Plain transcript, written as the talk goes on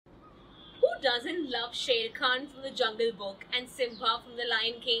doesn't love Sher Khan from the Jungle Book and Simba from the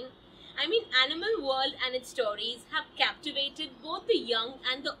Lion King? I mean, animal world and its stories have captivated both the young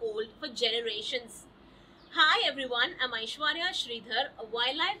and the old for generations. Hi everyone, I'm Aishwarya Sridhar, a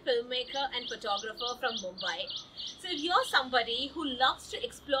wildlife filmmaker and photographer from Mumbai. So if you're somebody who loves to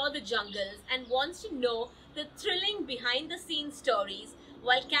explore the jungles and wants to know the thrilling behind-the-scenes stories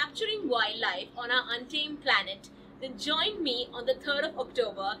while capturing wildlife on our untamed planet, then join me on the 3rd of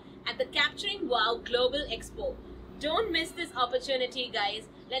October at the Capturing WOW Global Expo. Don't miss this opportunity, guys.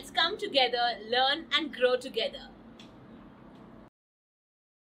 Let's come together, learn and grow together.